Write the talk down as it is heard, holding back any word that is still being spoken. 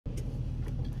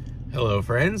Hello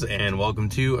friends, and welcome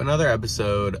to another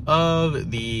episode of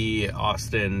the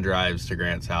Austin Drives to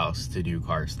Grant's House to Do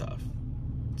Car Stuff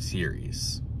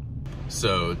series.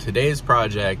 So today's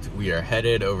project, we are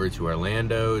headed over to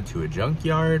Orlando to a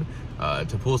junkyard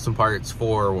to pull some parts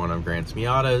for one of Grant's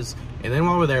Miatas. And then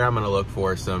while we're there, I'm gonna look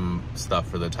for some stuff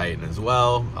for the Titan as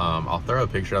well. I'll throw a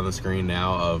picture on the screen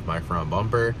now of my front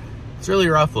bumper. It's really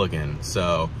rough looking,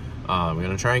 so I'm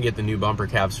gonna try and get the new bumper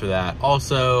caps for that.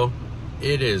 Also,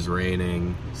 it is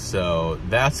raining, so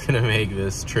that's gonna make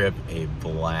this trip a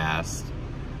blast.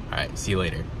 All right, see you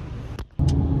later.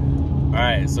 All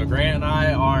right, so Grant and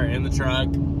I are in the truck.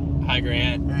 Hi,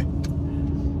 Grant. Hey.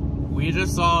 We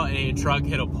just saw a truck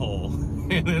hit a pole,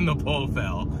 and then the pole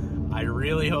fell. I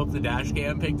really hope the dash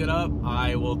cam picked it up.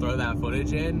 I will throw that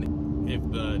footage in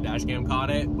if the dash cam caught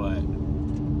it, but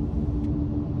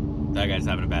that guy's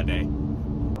having a bad day.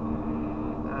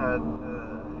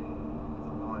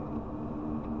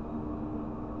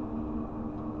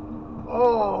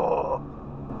 Oh!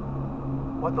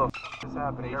 What the f is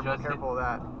happening? Careful of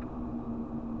that.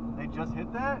 They just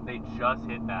hit that? They just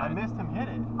hit that. I missed him hit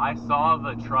it. I saw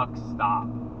the truck stop,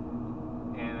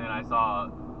 and then I saw,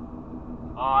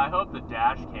 oh, I hope the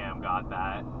dash cam got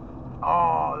that.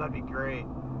 Oh, that'd be great.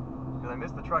 Because I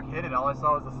missed the truck hit it. All I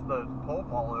saw was the pole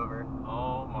fall over.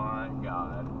 Oh my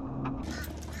God.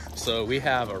 So we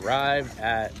have arrived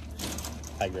at,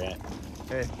 hi Grant.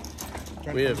 Hey.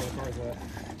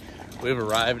 We've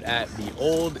arrived at the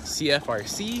old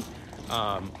CFRC.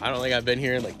 I don't think I've been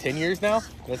here in like 10 years now.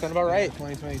 Does that sound about right?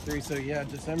 2023, so yeah,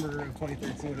 December of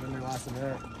 2013 would have been their last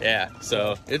event. Yeah,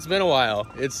 so it's been a while.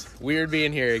 It's weird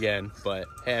being here again, but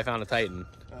hey, I found a Titan.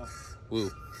 Oh.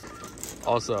 Woo.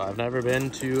 Also, I've never been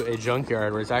to a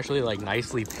junkyard where it's actually like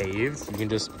nicely paved. You can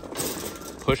just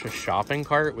push a shopping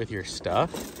cart with your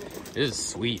stuff. It is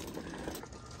sweet.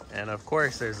 And of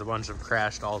course, there's a bunch of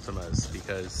crashed Altimas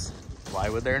because why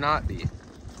would there not be?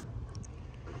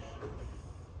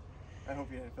 I hope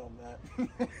you didn't film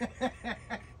that.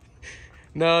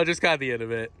 No, just got the end of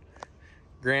it.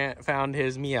 Grant found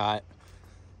his Miata.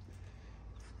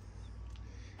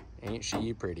 Ain't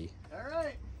she pretty? All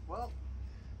right, well,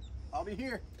 I'll be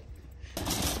here.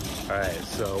 All right,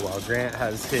 so while Grant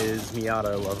has his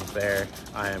Miata love affair,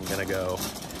 I am gonna go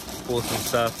pull some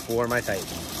stuff for my Titan.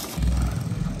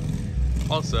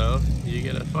 Also, you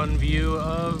get a fun view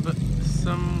of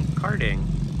some karting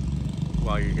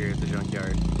while you're here at the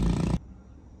junkyard.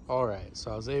 All right,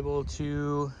 so I was able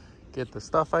to get the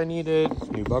stuff I needed,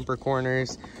 new bumper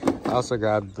corners. I also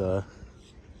grabbed the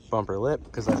bumper lip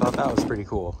because I thought that was pretty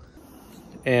cool.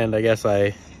 And I guess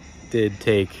I did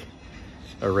take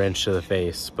a wrench to the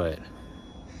face, but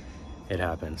it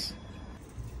happens.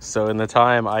 So in the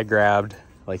time I grabbed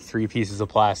like 3 pieces of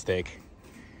plastic,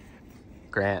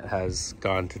 Grant has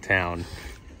gone to town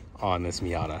on this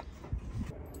Miata.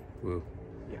 Woo.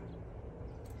 Yeah.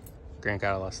 Grant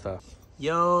got a lot of stuff.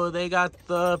 Yo, they got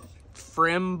the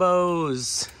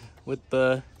Frimbos with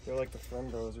the... They're like the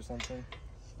Frimbos or something.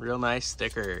 Real nice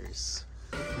stickers.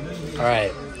 All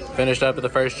right, finished up at the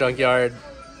first junkyard.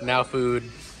 Now food.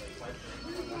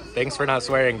 Thanks for not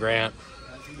swearing, Grant.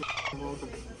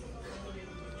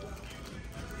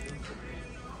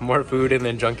 More food and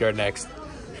then junkyard next.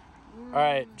 All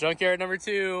right, junkyard number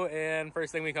 2, and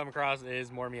first thing we come across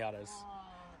is more Miatas.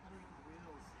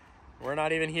 We're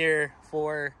not even here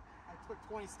for... I took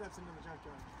 20 steps into the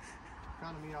junkyard.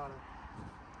 Found a Miata.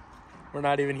 We're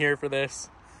not even here for this.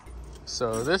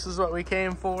 So this is what we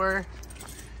came for.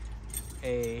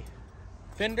 A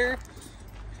fender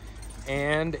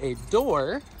and a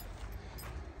door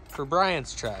for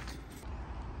Brian's truck.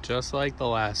 Just like the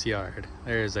last yard,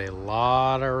 there's a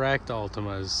lot of wrecked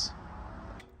Altimas.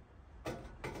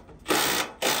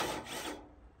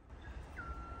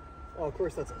 Oh, of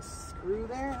course, that's a screw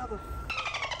there? How the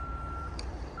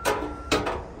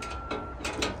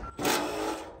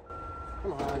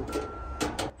Come on.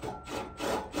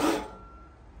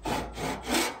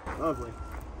 Lovely.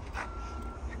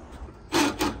 I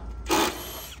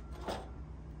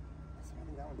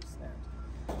think that one just snapped.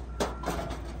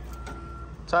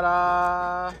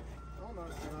 Ta-da!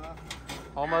 Almost ta-da.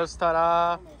 Almost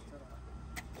ta-da! Almost ta-da.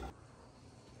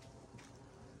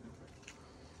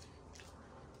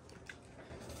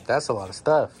 That's a lot of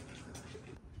stuff.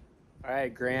 All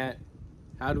right, Grant,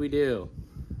 how'd we do?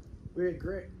 We did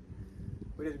great.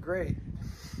 We did great.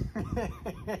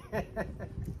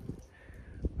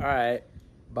 All right,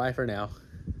 bye for now.